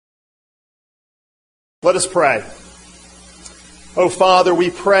Let us pray. Oh, Father, we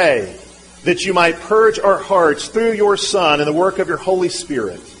pray that you might purge our hearts through your Son and the work of your Holy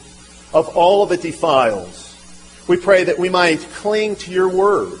Spirit of all that defiles. We pray that we might cling to your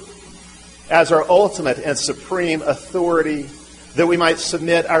word as our ultimate and supreme authority, that we might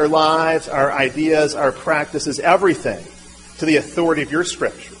submit our lives, our ideas, our practices, everything to the authority of your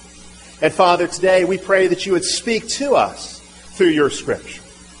Scripture. And Father, today we pray that you would speak to us through your Scripture,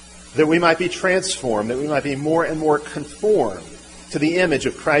 that we might be transformed, that we might be more and more conformed to the image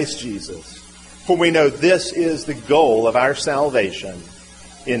of Christ Jesus. For we know this is the goal of our salvation.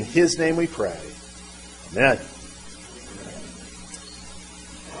 In his name we pray. Amen.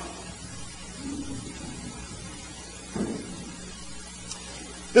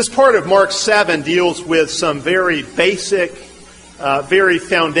 This part of Mark 7 deals with some very basic, very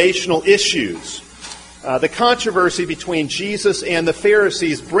foundational issues. The controversy between Jesus and the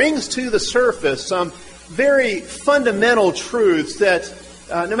Pharisees brings to the surface some very fundamental truths that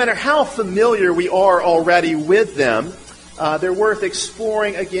no matter how familiar we are already with them, they're worth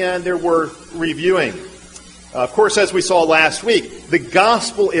exploring again, they're worth reviewing. Of course, as we saw last week, the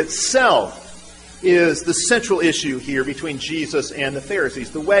gospel itself is the central issue here between Jesus and the Pharisees,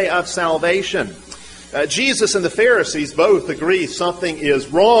 the way of salvation. Jesus and the Pharisees both agree something is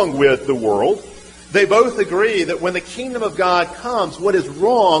wrong with the world. They both agree that when the kingdom of God comes, what is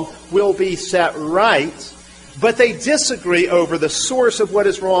wrong will be set right. But they disagree over the source of what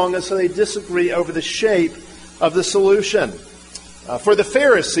is wrong, and so they disagree over the shape of the solution. For the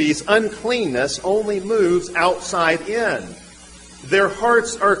Pharisees, uncleanness only moves outside in. Their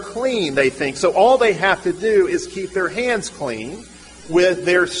hearts are clean, they think, so all they have to do is keep their hands clean with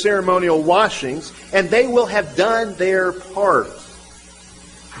their ceremonial washings, and they will have done their part.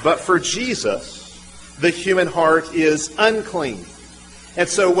 But for Jesus, the human heart is unclean. And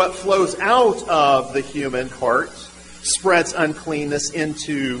so what flows out of the human heart spreads uncleanness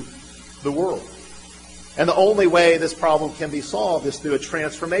into the world. And the only way this problem can be solved is through a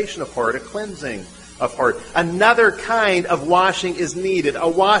transformation of heart, a cleansing of heart. Another kind of washing is needed, a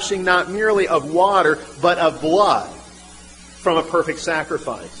washing not merely of water, but of blood from a perfect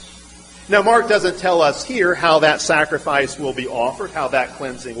sacrifice. Now, Mark doesn't tell us here how that sacrifice will be offered, how that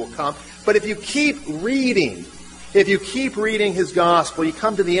cleansing will come. But if you keep reading his gospel, you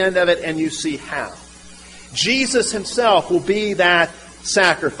come to the end of it and you see how. Jesus himself will be that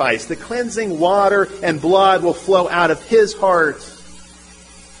sacrifice. The cleansing water and blood will flow out of his heart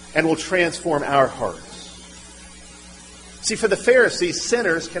and will transform our hearts. See, for the Pharisees,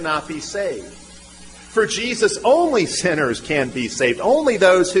 sinners cannot be saved. For Jesus, only sinners can be saved. Only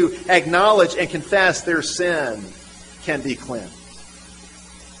those who acknowledge and confess their sin can be cleansed.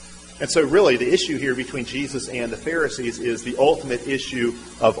 And so really the issue here between Jesus and the Pharisees is the ultimate issue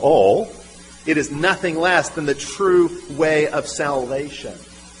of all. It is nothing less than the true way of salvation.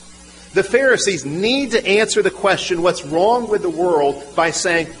 The Pharisees need to answer the question, what's wrong with the world, by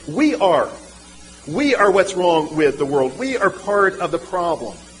saying, we are what's wrong with the world. We are part of the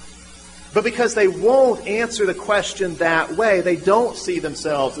problem. But because they won't answer the question that way, they don't see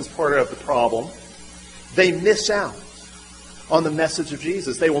themselves as part of the problem, they miss out on the message of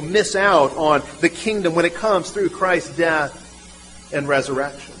Jesus. They will miss out on the kingdom when it comes through Christ's death and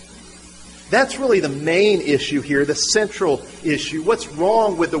resurrection. That's really the main issue here, the central issue. What's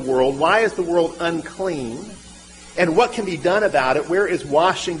wrong with the world? Why is the world unclean? And what can be done about it? Where is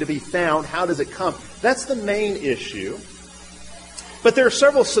washing to be found? How does it come? That's the main issue. But there are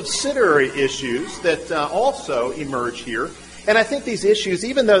several subsidiary issues that also emerge here. And I think these issues,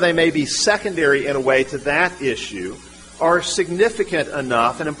 even though they may be secondary in a way to that issue, are significant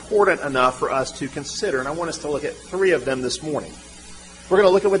enough and important enough for us to consider. And I want us to look at three of them this morning. We're going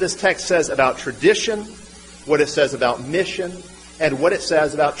to look at what this text says about tradition, what it says about mission, and what it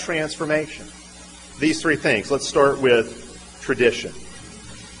says about transformation. These three things. Let's start with tradition.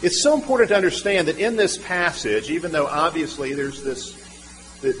 It's so important to understand that in this passage, even though obviously there's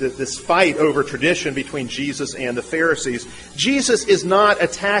this fight over tradition between Jesus and the Pharisees, Jesus is not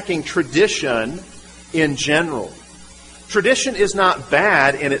attacking tradition in general. Tradition is not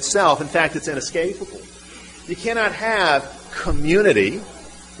bad in itself. In fact, it's inescapable. You cannot have community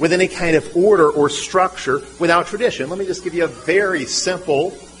with any kind of order or structure without tradition. Let me just give you a very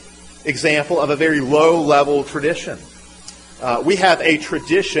simple example of a very low-level tradition. We have a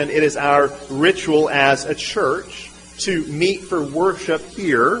tradition. It is our ritual as a church to meet for worship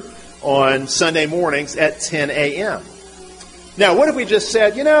here on Sunday mornings at 10 a.m. Now, what if we just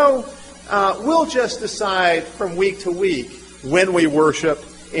said, we'll just decide from week to week when we worship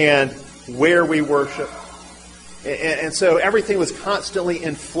and where we worship? And so everything was constantly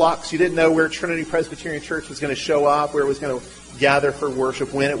in flux. You didn't know where Trinity Presbyterian Church was going to show up, where it was going to gather for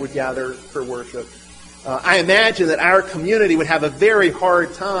worship, when it would gather for worship. I imagine that our community would have a very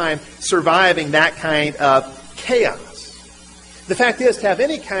hard time surviving that kind of chaos. The fact is, to have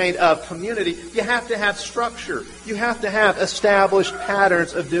any kind of community, you have to have structure. You have to have established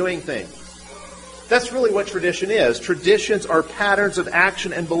patterns of doing things. That's really what tradition is. Traditions are patterns of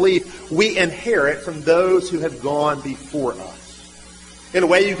action and belief we inherit from those who have gone before us. In a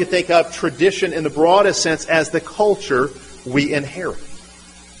way, you could think of tradition in the broadest sense as the culture we inherit.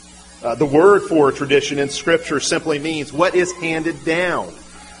 The word for tradition in Scripture simply means what is handed down.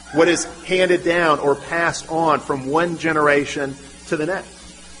 What is handed down or passed on from one generation to the next.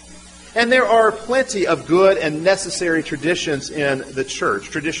 And there are plenty of good and necessary traditions in the church.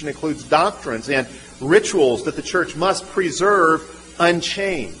 Tradition includes doctrines and rituals that the church must preserve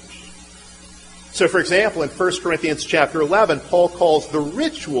unchanged. So, for example, in 1 Corinthians chapter 11, Paul calls the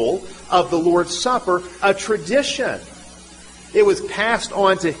ritual of the Lord's Supper a tradition. It was passed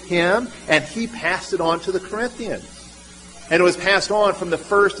on to him, and he passed it on to the Corinthians. And it was passed on from the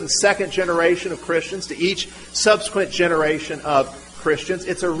first and second generation of Christians to each subsequent generation of Christians.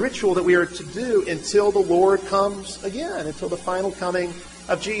 It's a ritual that we are to do until the Lord comes again, until the final coming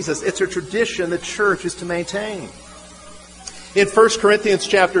of Jesus. It's a tradition the church is to maintain. In 1 Corinthians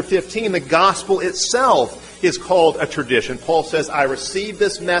chapter 15, the gospel itself is called a tradition. Paul says, I received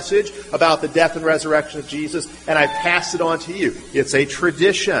this message about the death and resurrection of Jesus, and I passed it on to you. It's a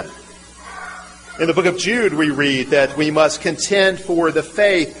tradition. In the book of Jude, we read that we must contend for the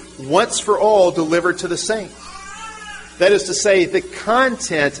faith once for all delivered to the saints. That is to say, the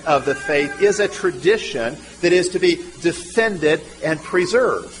content of the faith is a tradition that is to be defended and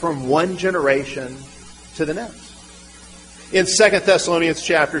preserved from one generation to the next. In 2 Thessalonians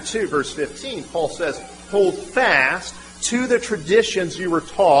chapter 2, verse 15, Paul says, hold fast to the traditions you were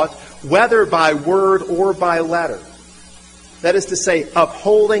taught, whether by word or by letter. That is to say,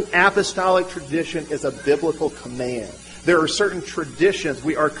 upholding apostolic tradition is a biblical command. There are certain traditions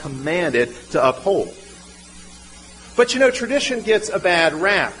we are commanded to uphold. But you know, tradition gets a bad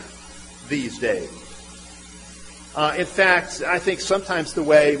rap these days. In fact, I think sometimes the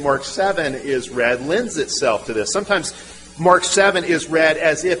way Mark 7 is read lends itself to this. Sometimes Mark 7 is read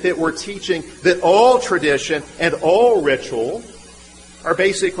as if it were teaching that all tradition and all ritual are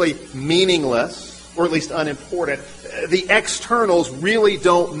basically meaningless, or at least unimportant. The externals really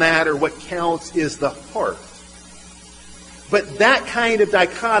don't matter. What counts is the heart. But that kind of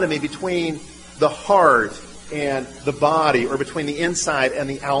dichotomy between the heart and the body, or between the inside and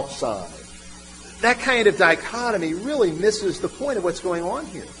the outside, that kind of dichotomy really misses the point of what's going on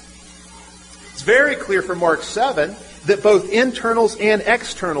here. It's very clear from Mark 7 that both internals and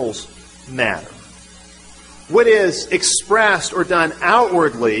externals matter. What is expressed or done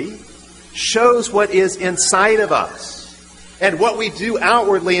outwardly shows what is inside of us. And what we do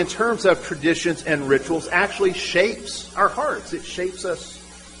outwardly in terms of traditions and rituals actually shapes our hearts. It shapes us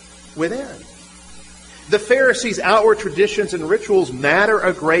within. The Pharisees' outward traditions and rituals matter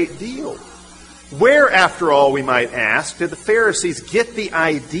a great deal. Where, after all, we might ask, did the Pharisees get the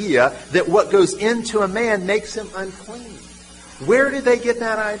idea that what goes into a man makes him unclean? Where did they get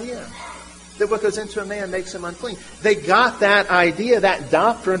that idea? That what goes into a man makes him unclean. They got that idea, that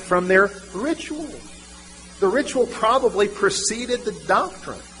doctrine, from their ritual. The ritual probably preceded the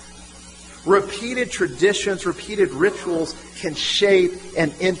doctrine. Repeated traditions, repeated rituals can shape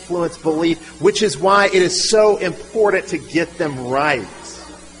and influence belief, which is why it is so important to get them right.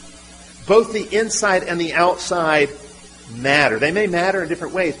 Both the inside and the outside matter. They may matter in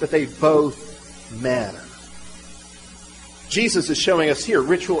different ways, but they both matter. Jesus is showing us here,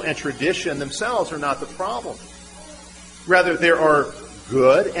 ritual and tradition themselves are not the problem. Rather, there are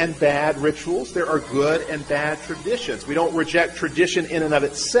good and bad rituals. There are good and bad traditions. We don't reject tradition in and of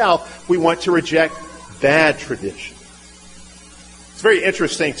itself. We want to reject bad tradition. It's very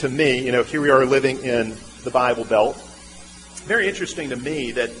interesting to me, here we are living in the Bible Belt. Very interesting to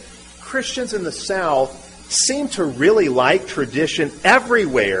me that Christians in the South seem to really like tradition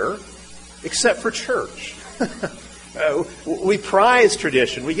everywhere except for church. We prize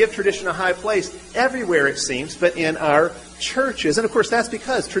tradition. We give tradition a high place everywhere, it seems, but in our churches. And of course, that's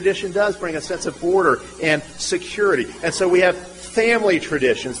because tradition does bring a sense of order and security. And so we have family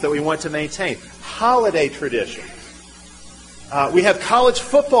traditions that we want to maintain. Holiday traditions. We have college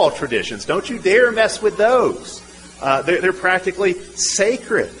football traditions. Don't you dare mess with those. They're practically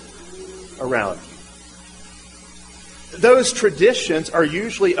sacred around you. Those traditions are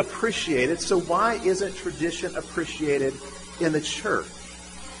usually appreciated, so why isn't tradition appreciated in the church?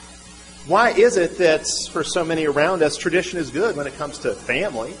 Why is it that for so many around us, tradition is good when it comes to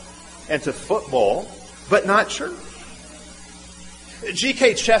family and to football, but not church?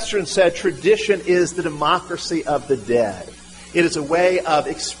 G.K. Chesterton said, tradition is the democracy of the dead. It is a way of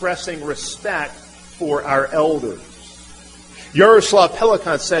expressing respect for our elders. Yaroslav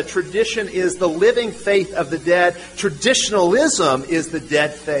Pelikan said, tradition is the living faith of the dead. Traditionalism is the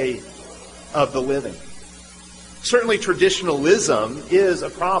dead faith of the living. Certainly traditionalism is a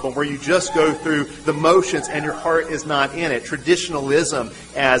problem where you just go through the motions and your heart is not in it. Traditionalism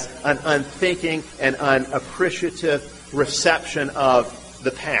as an unthinking and unappreciative reception of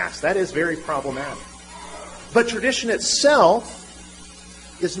the past. That is very problematic. But tradition itself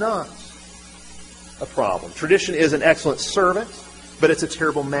is not a problem. Tradition is an excellent servant, but it's a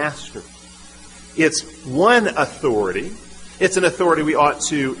terrible master. It's one authority. It's an authority we ought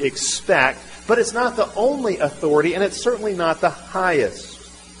to expect, but it's not the only authority, and it's certainly not the highest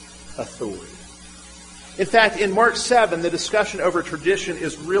authority. In fact, in Mark 7, the discussion over tradition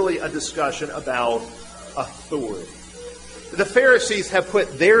is really a discussion about authority. The Pharisees have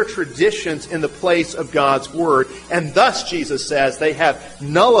put their traditions in the place of God's Word, and thus, Jesus says, they have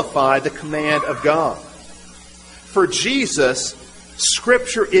nullified the command of God. For Jesus,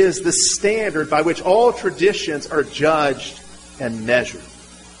 Scripture is the standard by which all traditions are judged and measured.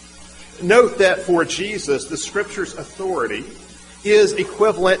 Note that for Jesus, the Scripture's authority is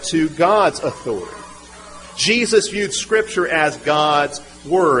equivalent to God's authority. Jesus viewed Scripture as God's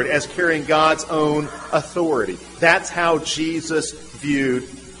Word, as carrying God's own authority. That's how Jesus viewed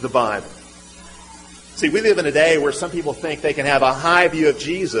the Bible. See, we live in a day where some people think they can have a high view of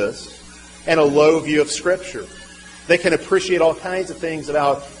Jesus and a low view of Scripture. They can appreciate all kinds of things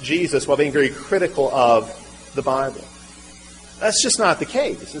about Jesus while being very critical of the Bible. That's just not the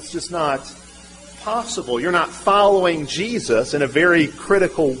case. It's just not possible. You're not following Jesus in a very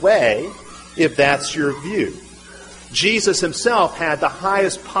critical way if that's your view. Jesus himself had the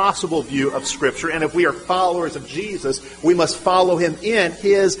highest possible view of Scripture, and if we are followers of Jesus, we must follow him in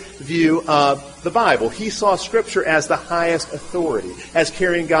his view of the Bible. He saw Scripture as the highest authority. As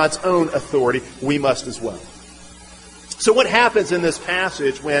carrying God's own authority, we must as well. So what happens in this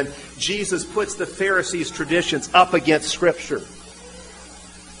passage when Jesus puts the Pharisees' traditions up against Scripture?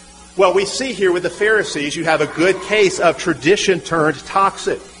 Well, we see here with the Pharisees, you have a good case of tradition turned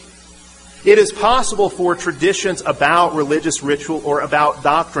toxic. It is possible for traditions about religious ritual or about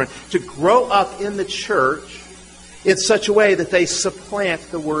doctrine to grow up in the church in such a way that they supplant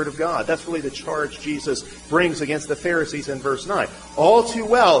the Word of God. That's really the charge Jesus brings against the Pharisees in verse 9. All too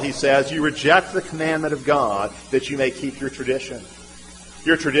well, he says, you reject the commandment of God that you may keep your tradition.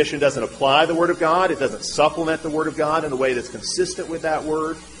 Your tradition doesn't apply the Word of God. It doesn't supplement the Word of God in a way that's consistent with that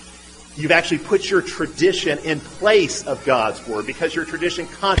Word. You've actually put your tradition in place of God's Word because your tradition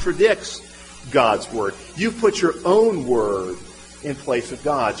contradicts God's Word. You've put your own word in place of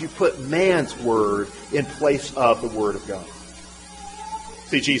God's. You've put man's word in place of the Word of God.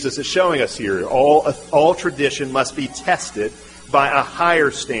 See, Jesus is showing us here, all tradition must be tested by a higher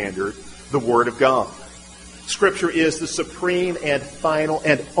standard, the Word of God. Scripture is the supreme and final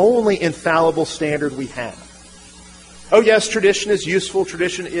and only infallible standard we have. Oh yes, tradition is useful.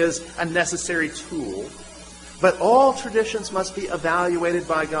 Tradition is a necessary tool. But all traditions must be evaluated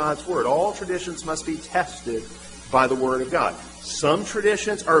by God's Word. All traditions must be tested by the Word of God. Some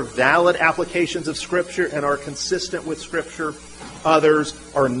traditions are valid applications of Scripture and are consistent with Scripture. Others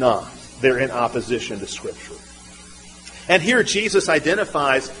are not. They're in opposition to Scripture. And here Jesus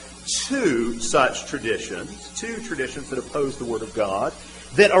identifies two such traditions, two traditions that oppose the Word of God,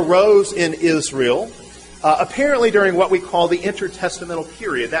 that arose in Israel apparently during what we call the intertestamental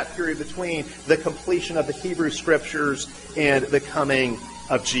period, that period between the completion of the Hebrew Scriptures and the coming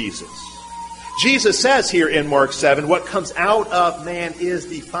of Jesus. Jesus says here in Mark 7, what comes out of man is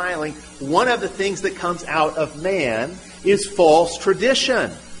defiling. One of the things that comes out of man is false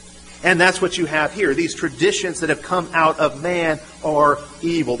tradition. And that's what you have here. These traditions that have come out of man are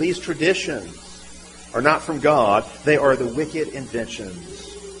evil. These traditions are not from God. They are the wicked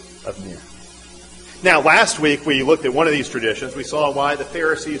inventions of men. Now, last week we looked at one of these traditions. We saw why the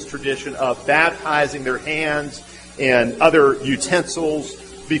Pharisees' tradition of baptizing their hands and other utensils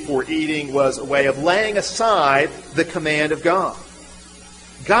before eating was a way of laying aside the command of God.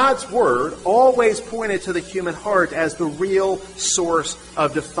 God's Word always pointed to the human heart as the real source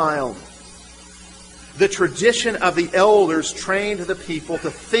of defilement. The tradition of the elders trained the people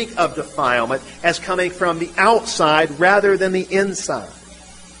to think of defilement as coming from the outside rather than the inside.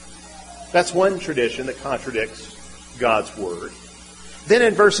 That's one tradition that contradicts God's Word. Then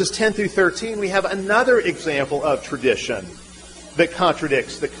in verses 10 through 13, we have another example of tradition that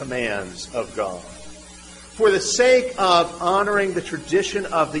contradicts the commands of God. For the sake of honoring the tradition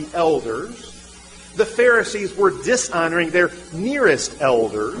of the elders, the Pharisees were dishonoring their nearest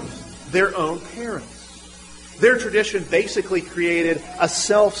elders, their own parents. Their tradition basically created a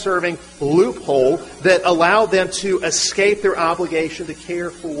self-serving loophole that allowed them to escape their obligation to care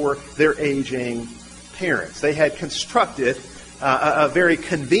for their aging parents. They had constructed a very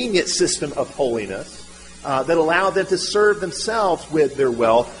convenient system of holiness that allowed them to serve themselves with their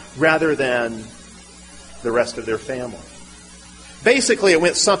wealth rather than the rest of their family. Basically, it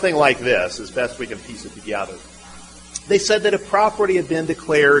went something like this, as best we can piece it together. They said that if property had been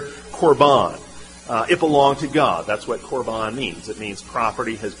declared korban, it belonged to God. That's what korban means. It means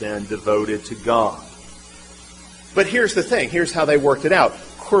property has been devoted to God. But here's the thing. Here's how they worked it out.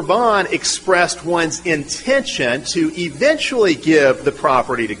 Korban expressed one's intention to eventually give the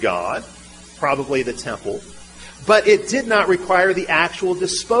property to God, probably the temple, but it did not require the actual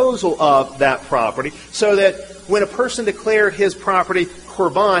disposal of that property, so that when a person declared his property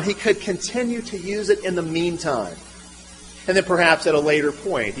korban, he could continue to use it in the meantime. And then perhaps at a later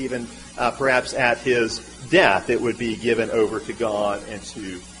point, even perhaps at his death, it would be given over to God and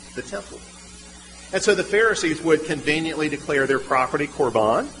to the temple. And so the Pharisees would conveniently declare their property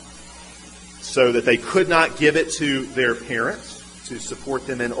korban so that they could not give it to their parents to support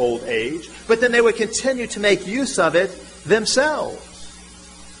them in old age, but then they would continue to make use of it themselves.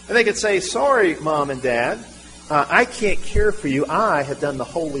 And they could say, sorry, Mom and Dad, I can't care for you. I have done the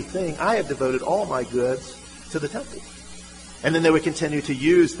holy thing. I have devoted all my goods to the temple. And then they would continue to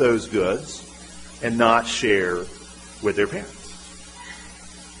use those goods and not share with their parents.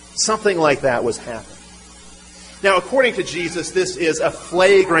 Something like that was happening. Now, according to Jesus, this is a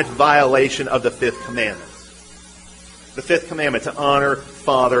flagrant violation of the fifth commandment. The fifth commandment, to honor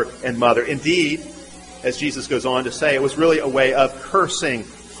father and mother. Indeed, as Jesus goes on to say, it was really a way of cursing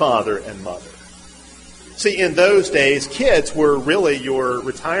father and mother. See, in those days, kids were really your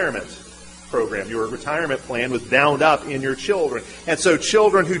retirement program. Your retirement plan was bound up in your children. And so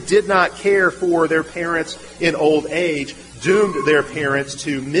children who did not care for their parents in old age doomed their parents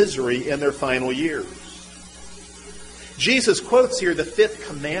to misery in their final years. Jesus quotes here the fifth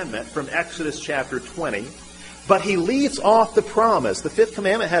commandment from Exodus chapter 20, but he leaves off the promise. The fifth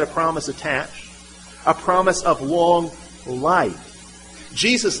commandment had a promise attached, a promise of long life.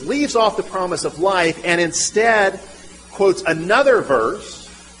 Jesus leaves off the promise of life and instead quotes another verse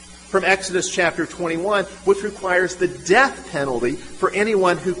from Exodus chapter 21, which requires the death penalty for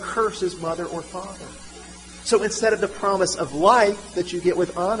anyone who curses mother or father. So instead of the promise of life that you get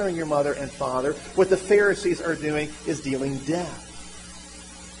with honoring your mother and father, what the Pharisees are doing is dealing death.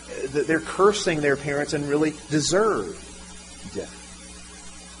 They're cursing their parents and really deserve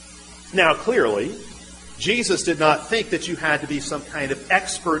death. Now, clearly, Jesus did not think that you had to be some kind of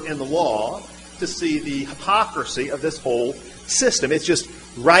expert in the law to see the hypocrisy of this whole system. It's just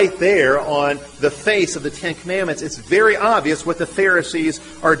right there on the face of the Ten Commandments. It's very obvious what the Pharisees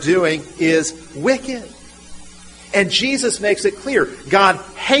are doing is wicked. And Jesus makes it clear. God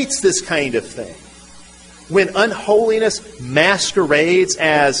hates this kind of thing. When unholiness masquerades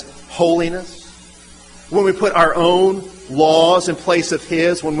as holiness, when we put our own laws in place of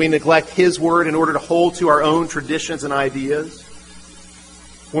His, when we neglect His word in order to hold to our own traditions and ideas,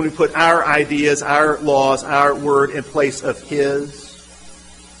 when we put our ideas, our laws, our word in place of His,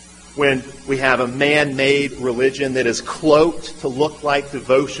 when we have a man-made religion that is cloaked to look like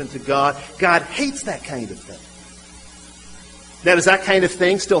devotion to God, God hates that kind of thing. Now, does that kind of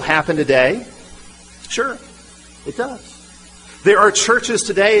thing still happen today? Sure, it does. There are churches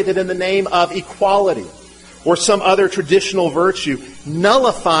today that in the name of equality or some other traditional virtue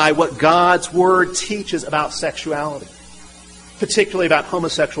nullify what God's Word teaches about sexuality, particularly about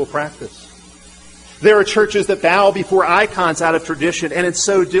homosexual practice. There are churches that bow before icons out of tradition and in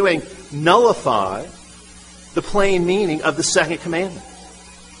so doing nullify the plain meaning of the second commandment.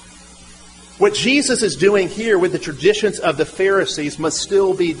 What Jesus is doing here with the traditions of the Pharisees must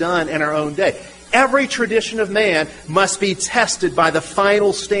still be done in our own day. Every tradition of man must be tested by the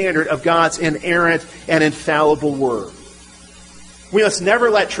final standard of God's inerrant and infallible Word. We must never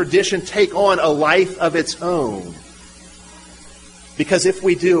let tradition take on a life of its own, because if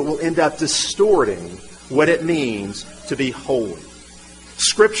we do, it will end up distorting what it means to be holy.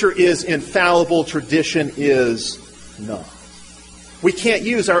 Scripture is infallible, tradition is not. We can't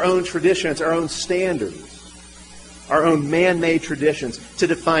use our own traditions, our own standards, our own man-made traditions to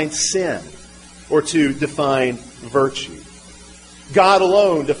define sin or to define virtue. God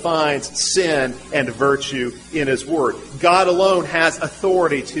alone defines sin and virtue in His Word. God alone has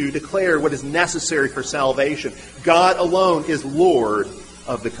authority to declare what is necessary for salvation. God alone is Lord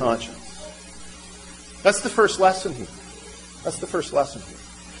of the conscience. That's the first lesson here. That's the first lesson here.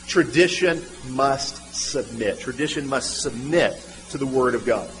 Tradition must submit. Tradition must submit to the Word of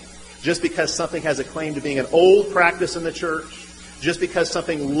God. Just because something has a claim to being an old practice in the church, just because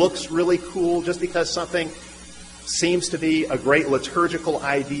something looks really cool, just because something seems to be a great liturgical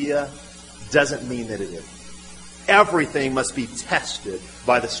idea, doesn't mean that it is. Everything must be tested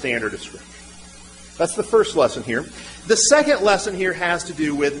by the standard of Scripture. That's the first lesson here. The second lesson here has to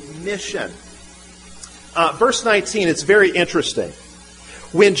do with mission. Verse 19, it's very interesting.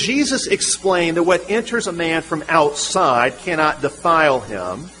 When Jesus explained that what enters a man from outside cannot defile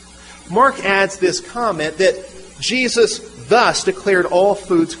him, Mark adds this comment that Jesus thus declared all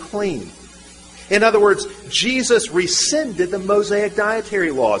foods clean. In other words, Jesus rescinded the Mosaic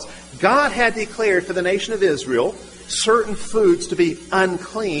dietary laws. God had declared for the nation of Israel certain foods to be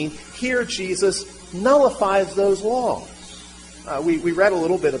unclean. Here Jesus nullifies those laws. We read a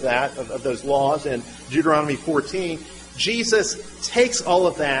little bit of that, of those laws in Deuteronomy 14. Jesus takes all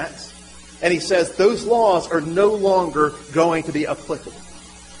of that and He says those laws are no longer going to be applicable.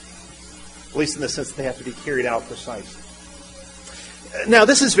 At least in the sense that they have to be carried out precisely. Now,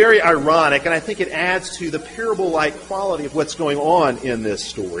 this is very ironic, and I think it adds to the parable-like quality of what's going on in this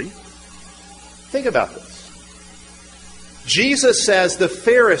story. Think about this. Jesus says the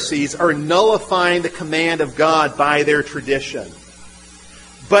Pharisees are nullifying the command of God by their tradition.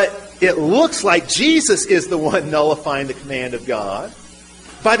 But it looks like Jesus is the one nullifying the command of God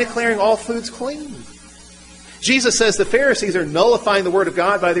by declaring all foods clean. Jesus says the Pharisees are nullifying the Word of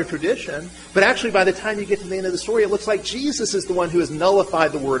God by their tradition, but actually by the time you get to the end of the story, it looks like Jesus is the one who has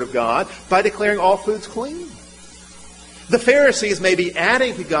nullified the Word of God by declaring all foods clean. The Pharisees may be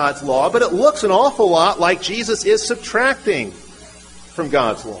adding to God's law, but it looks an awful lot like Jesus is subtracting from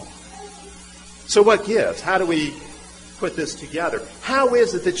God's law. So what gives? How do we put this together? How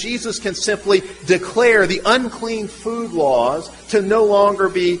is it that Jesus can simply declare the unclean food laws to no longer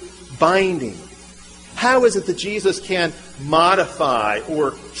be binding? How is it that Jesus can modify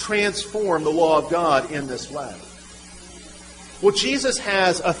or transform the law of God in this way? Well, Jesus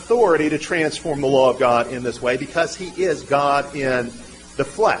has authority to transform the law of God in this way because He is God in the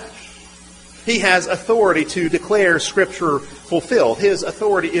flesh. He has authority to declare Scripture fulfilled. His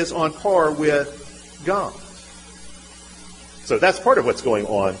authority is on par with God. So that's part of what's going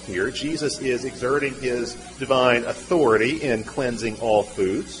on here. Jesus is exerting His divine authority in cleansing all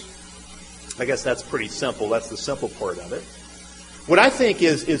foods. I guess that's pretty simple. That's the simple part of it. What I think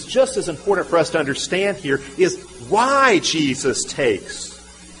is just as important for us to understand here is why Jesus takes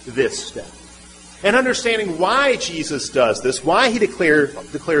this step. And understanding why Jesus does this, why He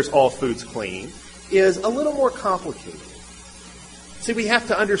declares all foods clean, is a little more complicated. See, we have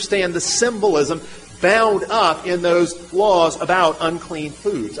to understand the symbolism bound up in those laws about unclean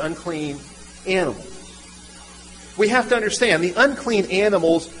foods, unclean animals. We have to understand the unclean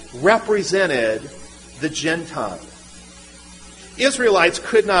animals represented the Gentiles. Israelites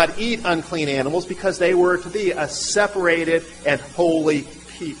could not eat unclean animals because they were to be a separated and holy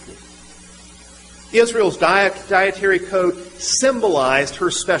people. Israel's dietary code symbolized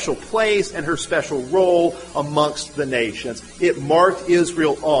her special place and her special role amongst the nations. It marked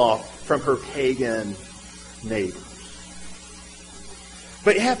Israel off from her pagan neighbors.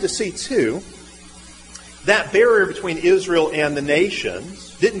 But you have to see, too, that barrier between Israel and the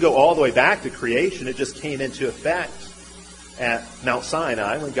nations didn't go all the way back to creation. It just came into effect at Mount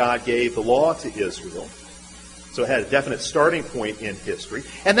Sinai when God gave the law to Israel. So it had a definite starting point in history.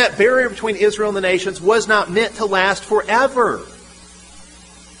 And that barrier between Israel and the nations was not meant to last forever.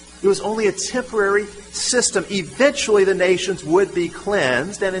 It was only a temporary system. Eventually the nations would be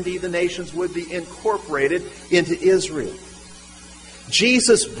cleansed, and indeed the nations would be incorporated into Israel.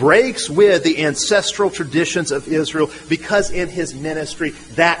 Jesus breaks with the ancestral traditions of Israel because in His ministry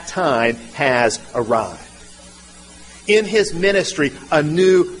that time has arrived. In His ministry, a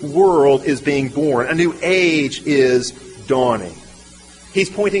new world is being born. A new age is dawning. He's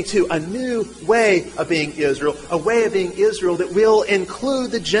pointing to a new way of being Israel, a way of being Israel that will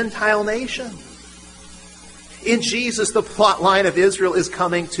include the Gentile nation. In Jesus, the plot line of Israel is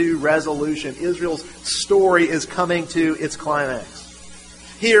coming to resolution. Israel's story is coming to its climax.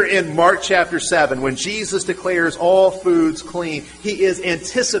 Here in Mark chapter 7, when Jesus declares all foods clean, He is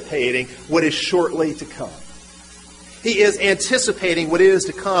anticipating what is shortly to come. He is anticipating what is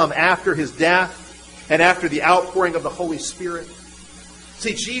to come after His death and after the outpouring of the Holy Spirit.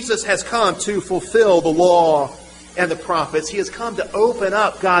 See, Jesus has come to fulfill the law and the prophets. He has come to open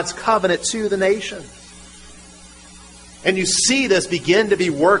up God's covenant to the nations. And you see this begin to be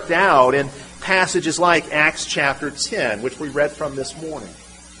worked out in passages like Acts chapter 10, which we read from this morning.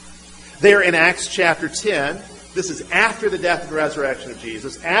 There in Acts chapter 10, this is after the death and resurrection of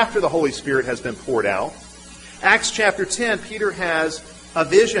Jesus, after the Holy Spirit has been poured out. Acts chapter 10, Peter has a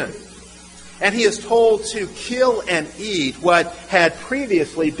vision. And he is told to kill and eat what had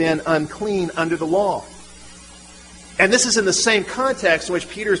previously been unclean under the law. And this is in the same context in which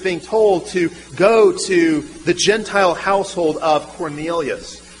Peter is being told to go to the Gentile household of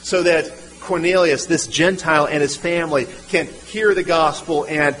Cornelius, so that Cornelius, this Gentile, and his family can hear the gospel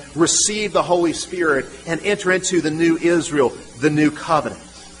and receive the Holy Spirit and enter into the new Israel, the new covenant.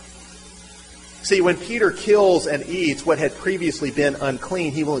 See, when Peter kills and eats what had previously been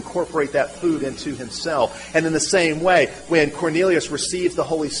unclean, he will incorporate that food into himself. And in the same way, when Cornelius receives the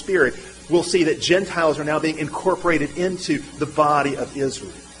Holy Spirit, we'll see that Gentiles are now being incorporated into the body of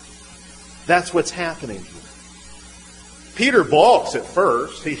Israel. That's what's happening here. Peter balks at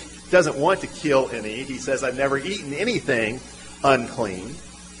first. He doesn't want to kill and eat. He says, I've never eaten anything unclean.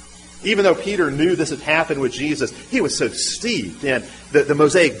 Even though Peter knew this had happened with Jesus, he was so steeped in the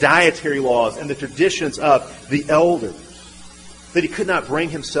Mosaic dietary laws and the traditions of the elders that he could not bring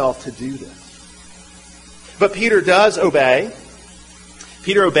himself to do this. But Peter does obey.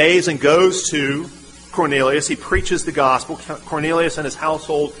 Peter obeys and goes to Cornelius. He preaches the gospel. Cornelius and his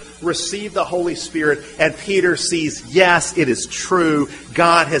household receive the Holy Spirit, and Peter sees, yes, it is true.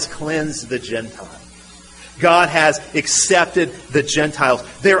 God has cleansed the Gentiles. God has accepted the Gentiles.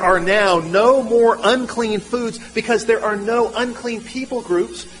 There are now no more unclean foods because there are no unclean people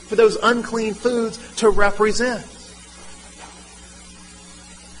groups for those unclean foods to represent.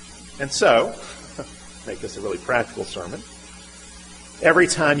 And so, make this a really practical sermon, every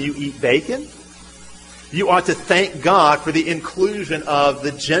time you eat bacon, you ought to thank God for the inclusion of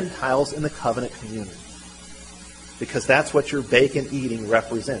the Gentiles in the covenant community. Because that's what your bacon eating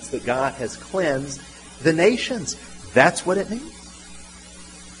represents, that God has cleansed the nations. That's what it means.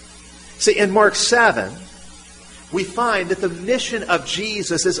 See, in Mark 7, we find that the mission of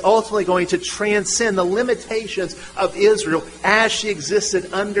Jesus is ultimately going to transcend the limitations of Israel as she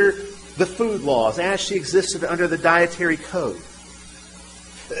existed under the food laws, as she existed under the dietary code.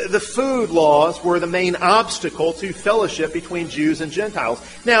 The food laws were the main obstacle to fellowship between Jews and Gentiles.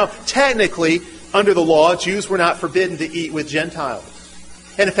 Now, technically, under the law, Jews were not forbidden to eat with Gentiles.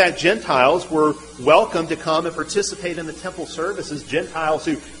 And in fact, Gentiles were welcome to come and participate in the temple services. Gentiles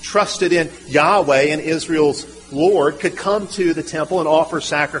who trusted in Yahweh and Israel's Lord could come to the temple and offer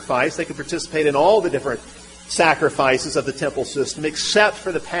sacrifice. They could participate in all the different sacrifices of the temple system, except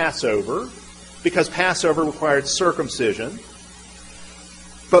for the Passover, because Passover required circumcision.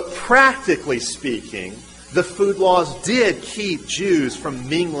 But practically speaking, the food laws did keep Jews from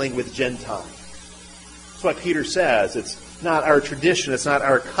mingling with Gentiles. That's what Peter says. It's not our tradition, it's not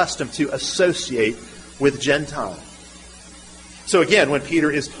our custom to associate with Gentiles. So again, when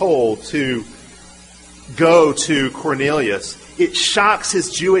Peter is told to go to Cornelius, it shocks his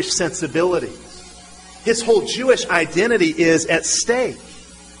Jewish sensibilities. His whole Jewish identity is at stake,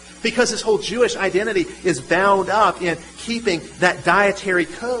 because his whole Jewish identity is bound up in keeping that dietary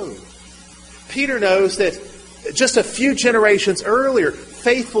code. Peter knows that just a few generations earlier,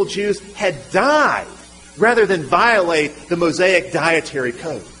 faithful Jews had died rather than violate the Mosaic dietary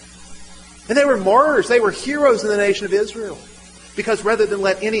code. And they were martyrs. They were heroes in the nation of Israel. Because rather than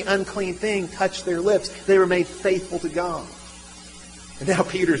let any unclean thing touch their lips, they remained faithful to God. And now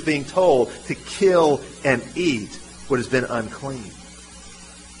Peter's being told to kill and eat what has been unclean.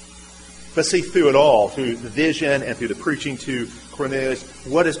 But see, through it all, through the vision and through the preaching to Cornelius,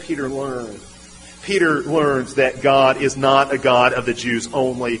 what does Peter learn? Peter learns that God is not a God of the Jews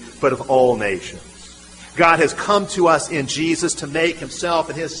only, but of all nations. God has come to us in Jesus to make himself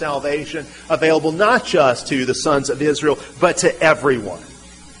and his salvation available not just to the sons of Israel, but to everyone.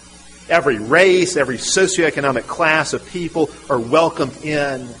 Every race, every socioeconomic class of people are welcomed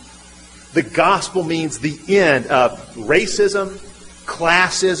in. The gospel means the end of racism,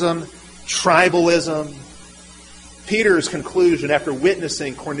 classism, tribalism. Peter's conclusion, after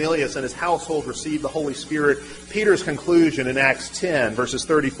witnessing Cornelius and his household receive the Holy Spirit, Peter's conclusion in Acts 10, verses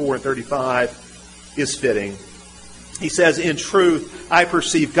 34 and 35, is fitting. He says, in truth, I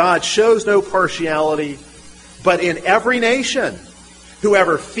perceive God shows no partiality, but in every nation,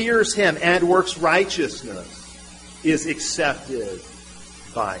 whoever fears him and works righteousness is accepted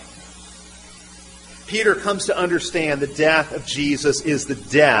by him. Peter comes to understand the death of Jesus is the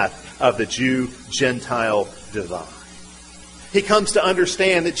death of the Jew-Gentile divide. He comes to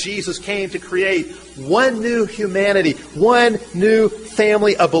understand that Jesus came to create one new humanity, one new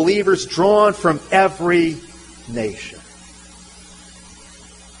family of believers drawn from every nation.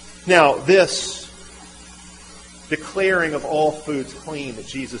 Now, this declaring of all foods clean that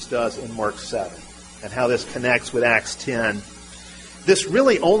Jesus does in Mark 7 and how this connects with Acts 10, this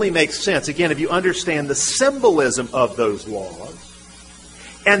really only makes sense, again, if you understand the symbolism of those laws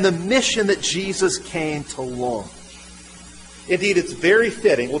and the mission that Jesus came to launch. Indeed, it's very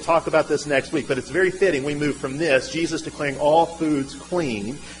fitting, we'll talk about this next week, but it's very fitting we move from this, Jesus declaring all foods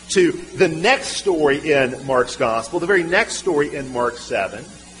clean, to the next story in Mark's Gospel. The very next story in Mark 7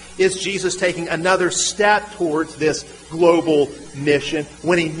 is Jesus taking another step towards this global mission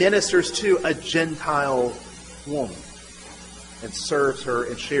when he ministers to a Gentile woman and serves her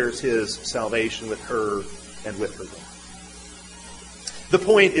and shares his salvation with her and with her God. The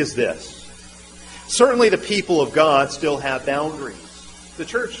point is this. Certainly the people of God still have boundaries. The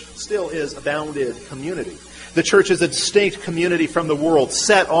church still is a bounded community. The church is a distinct community from the world,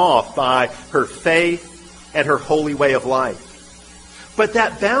 set off by her faith and her holy way of life. But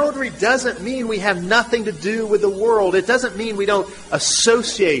that boundary doesn't mean we have nothing to do with the world. It doesn't mean we don't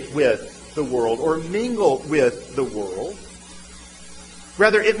associate with the world or mingle with the world.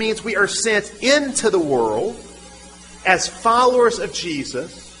 Rather, it means we are sent into the world as followers of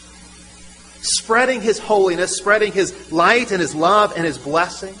Jesus, spreading his holiness, spreading his light and his love and his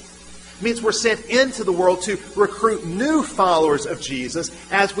blessing. It means we're sent into the world to recruit new followers of Jesus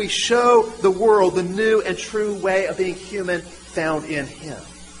as we show the world the new and true way of being human found in him.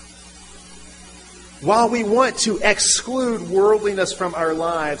 While we want to exclude worldliness from our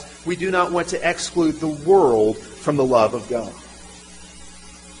lives, we do not want to exclude the world from the love of God.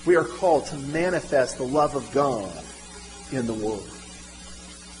 We are called to manifest the love of God in the world.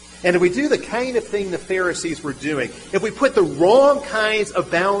 And if we do the kind of thing the Pharisees were doing, if we put the wrong kinds of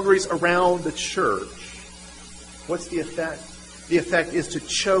boundaries around the church, what's the effect? The effect is to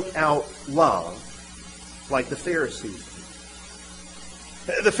choke out love like the Pharisees.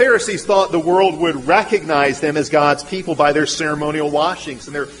 The Pharisees thought the world would recognize them as God's people by their ceremonial washings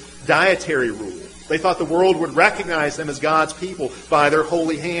and their dietary rules. They thought the world would recognize them as God's people by their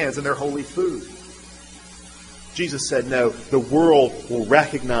holy hands and their holy food. Jesus said, no, the world will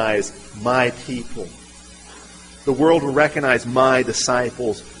recognize my people. The world will recognize my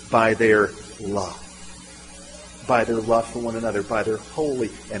disciples by their love. By their love for one another, by their holy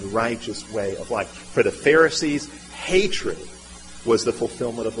and righteous way of life. For the Pharisees, hatred was the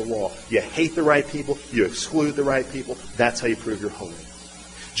fulfillment of the law. You hate the right people, you exclude the right people, that's how you prove you're holy.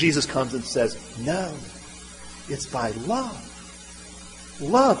 Jesus comes and says, no, it's by love.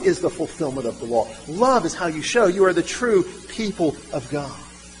 Love is the fulfillment of the law. Love is how you show you are the true people of God.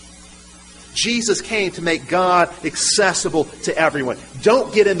 Jesus came to make God accessible to everyone.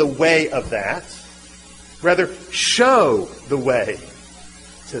 Don't get in the way of that. Rather, show the way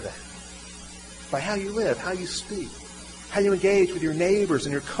to that. By how you live, how you speak, how you engage with your neighbors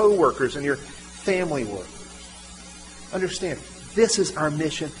and your co-workers and your family workers. Understand, this is our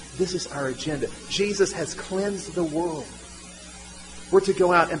mission. This is our agenda. Jesus has cleansed the world. We're to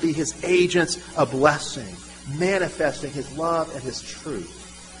go out and be his agents of blessing, manifesting his love and his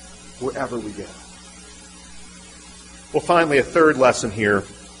truth wherever we go. Well, finally, a third lesson here,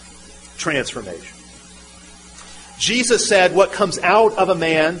 transformation. Jesus said what comes out of a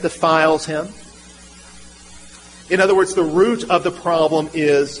man defiles him. In other words, the root of the problem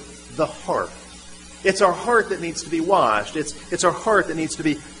is the heart. It's our heart that needs to be washed. It's our heart that needs to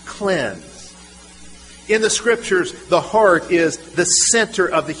be cleansed. In the Scriptures, the heart is the center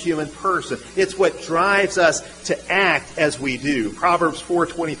of the human person. It's what drives us to act as we do. Proverbs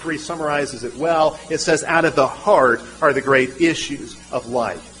 4:23 summarizes it well. It says, out of the heart are the great issues of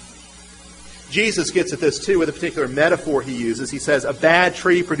life. Jesus gets at this too with a particular metaphor he uses. He says, a bad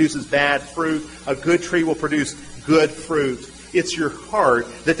tree produces bad fruit. A good tree will produce good fruit. It's your heart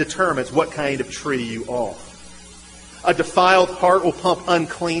that determines what kind of tree you are. A defiled heart will pump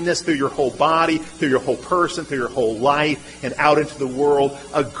uncleanness through your whole body, through your whole person, through your whole life, and out into the world.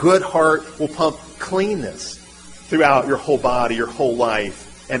 A good heart will pump cleanness throughout your whole body, your whole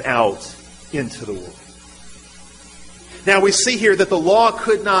life, and out into the world. Now we see here that the law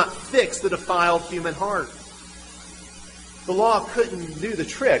could not fix the defiled human heart. The law couldn't do the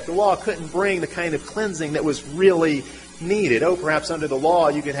trick. The law couldn't bring the kind of cleansing that was really needed. Oh, perhaps under the law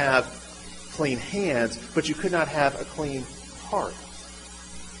you could have clean hands, but you could not have a clean heart.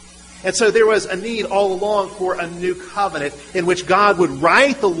 And so there was a need all along for a new covenant in which God would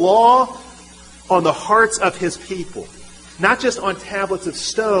write the law on the hearts of his people. Not just on tablets of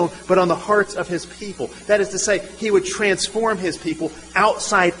stone, but on the hearts of his people. That is to say, he would transform his people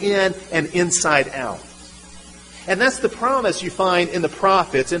outside in and inside out. And that's the promise you find in the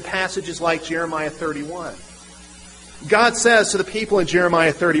prophets in passages like Jeremiah 31. God says to the people in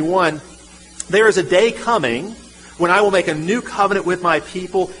Jeremiah 31, there is a day coming when I will make a new covenant with my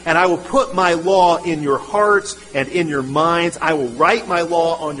people, and I will put my law in your hearts and in your minds. I will write my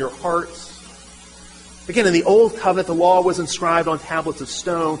law on your hearts. Again, in the Old Covenant, the law was inscribed on tablets of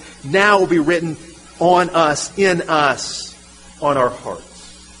stone. Now it will be written on us, in us, on our hearts.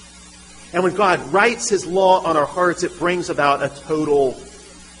 And when God writes his law on our hearts, it brings about a total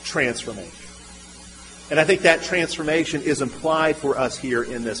transformation. And I think that transformation is implied for us here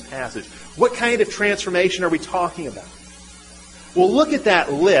in this passage. What kind of transformation are we talking about? Well, look at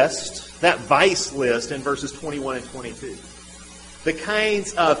that list, that vice list in verses 21 and 22. The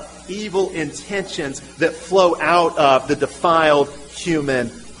kinds of evil intentions that flow out of the defiled human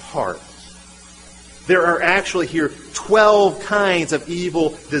heart. There are actually here 12 kinds of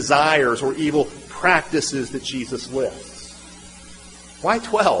evil desires or evil practices that Jesus lists. Why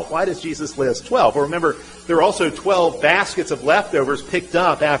 12? Why does Jesus list 12? Well, remember, there are also 12 baskets of leftovers picked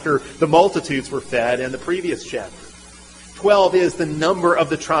up after the multitudes were fed in the previous chapter. 12 is the number of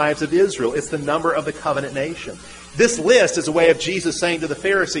the tribes of Israel. It's the number of the covenant nation. This list is a way of Jesus saying to the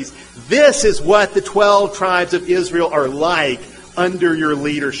Pharisees, this is what the 12 tribes of Israel are like under your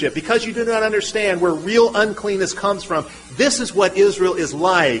leadership. Because you do not understand where real uncleanness comes from, this is what Israel is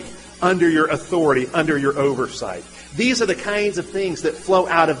like under your authority, under your oversight. These are the kinds of things that flow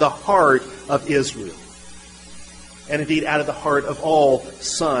out of the heart of Israel. And indeed out of the heart of all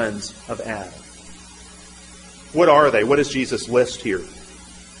sons of Adam. What are they? What does Jesus list here?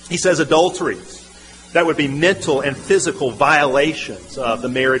 He says adulteries. That would be mental and physical violations of the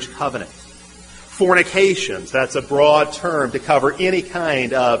marriage covenant. Fornications, that's a broad term to cover any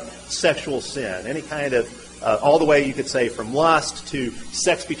kind of sexual sin. Any kind of, all the way you could say from lust to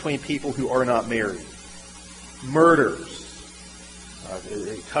sex between people who are not married. Murders.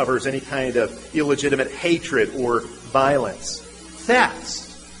 It covers any kind of illegitimate hatred or violence.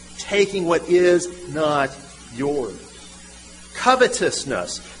 Thefts. Taking what is not yours.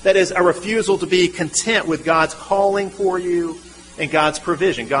 Covetousness, that is a refusal to be content with God's calling for you and God's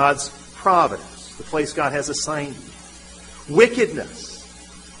provision, God's providence, the place God has assigned you.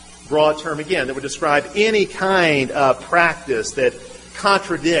 Wickedness, broad term again, that would describe any kind of practice that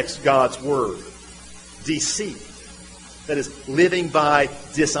contradicts God's word. Deceit, that is living by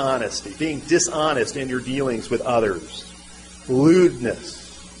dishonesty, being dishonest in your dealings with others. Lewdness,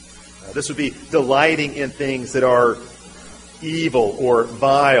 this would be delighting in things that are evil or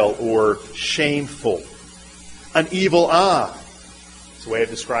vile or shameful. An evil eye. It's a way of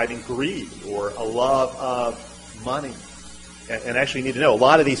describing greed or a love of money. And actually you need to know, a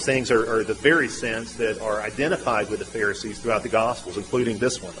lot of these things are the very sins that are identified with the Pharisees throughout the Gospels, including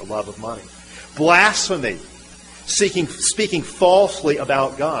this one, a love of money. Blasphemy. Speaking falsely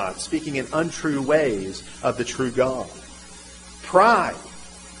about God, speaking in untrue ways of the true God. Pride.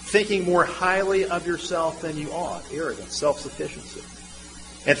 Thinking more highly of yourself than you ought. Arrogance, self-sufficiency.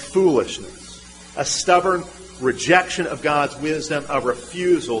 And foolishness. A stubborn rejection of God's wisdom, a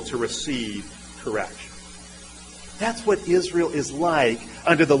refusal to receive correction. That's what Israel is like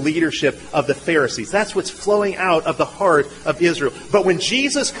under the leadership of the Pharisees. That's what's flowing out of the heart of Israel. But when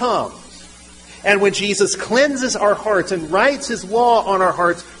Jesus comes, and when Jesus cleanses our hearts and writes his law on our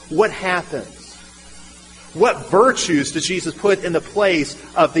hearts, what happens? What virtues does Jesus put in the place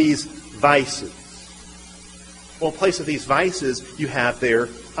of these vices? Well, in place of these vices, you have their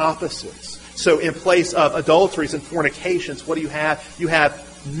opposites. So in place of adulteries and fornications, what do you have? You have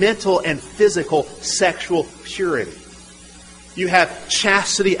mental and physical sexual purity. You have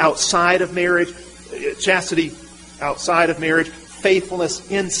chastity outside of marriage, faithfulness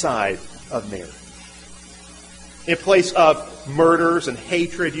inside of marriage. In place of murders and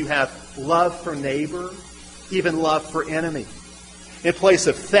hatred, you have love for neighbor, even love for enemy. In place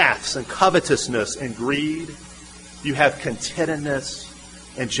of thefts and covetousness and greed, you have contentedness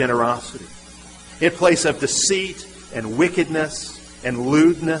and generosity. In place of deceit and wickedness and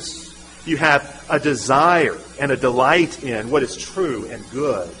lewdness, you have a desire and a delight in what is true and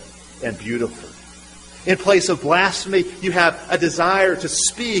good and beautiful. In place of blasphemy, you have a desire to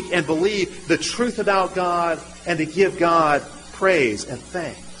speak and believe the truth about God and to give God praise and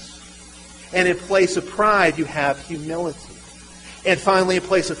thanks. And in place of pride, you have humility. And finally, in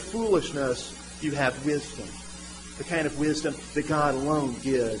place of foolishness, you have wisdom. The kind of wisdom that God alone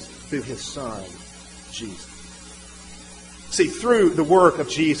gives through his Son, Jesus. See, through the work of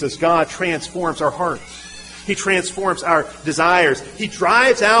Jesus, God transforms our hearts. He transforms our desires. He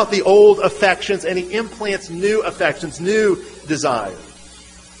drives out the old affections and He implants new affections, new desires.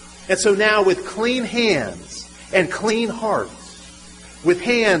 And so now with clean hands and clean hearts, with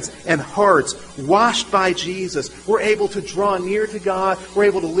hands and hearts washed by Jesus, we're able to draw near to God. We're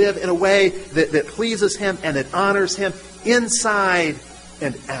able to live in a way that pleases Him and that honors Him inside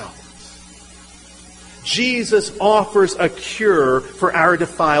and out. Jesus offers a cure for our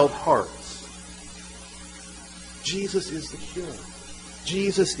defiled hearts. Jesus is the cure.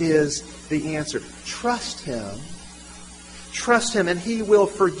 Jesus is the answer. Trust Him. Trust Him and He will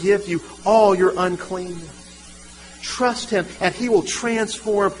forgive you all your uncleanness. Trust Him and He will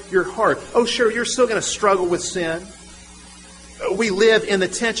transform your heart. Oh, sure, you're still going to struggle with sin. We live in the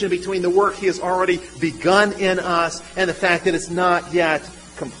tension between the work He has already begun in us and the fact that it's not yet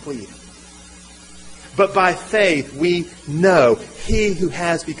completed. But by faith, we know He who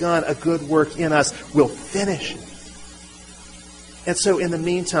has begun a good work in us will finish it. And so in the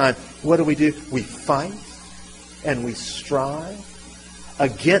meantime, what do? We fight and we strive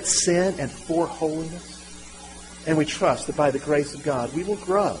against sin and for holiness. And we trust that by the grace of God, we will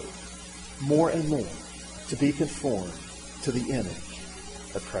grow more and more to be conformed to the image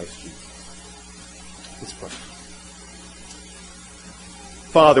of Christ Jesus. Let's pray.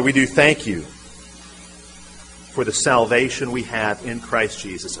 Father, we do thank You for the salvation we have in Christ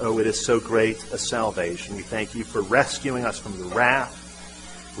Jesus. Oh, it is so great a salvation. We thank You for rescuing us from the wrath,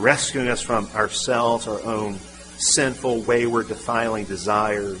 rescuing us from ourselves, our own sinful, wayward, defiling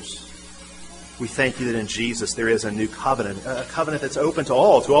desires. We thank You that in Jesus there is a new covenant, a covenant that's open to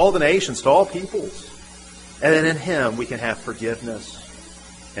all the nations, to all peoples. And that in Him we can have forgiveness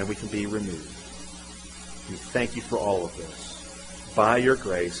and we can be renewed. We thank You for all of this, by Your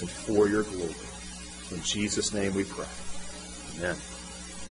grace and for Your glory. In Jesus' name we pray. Amen.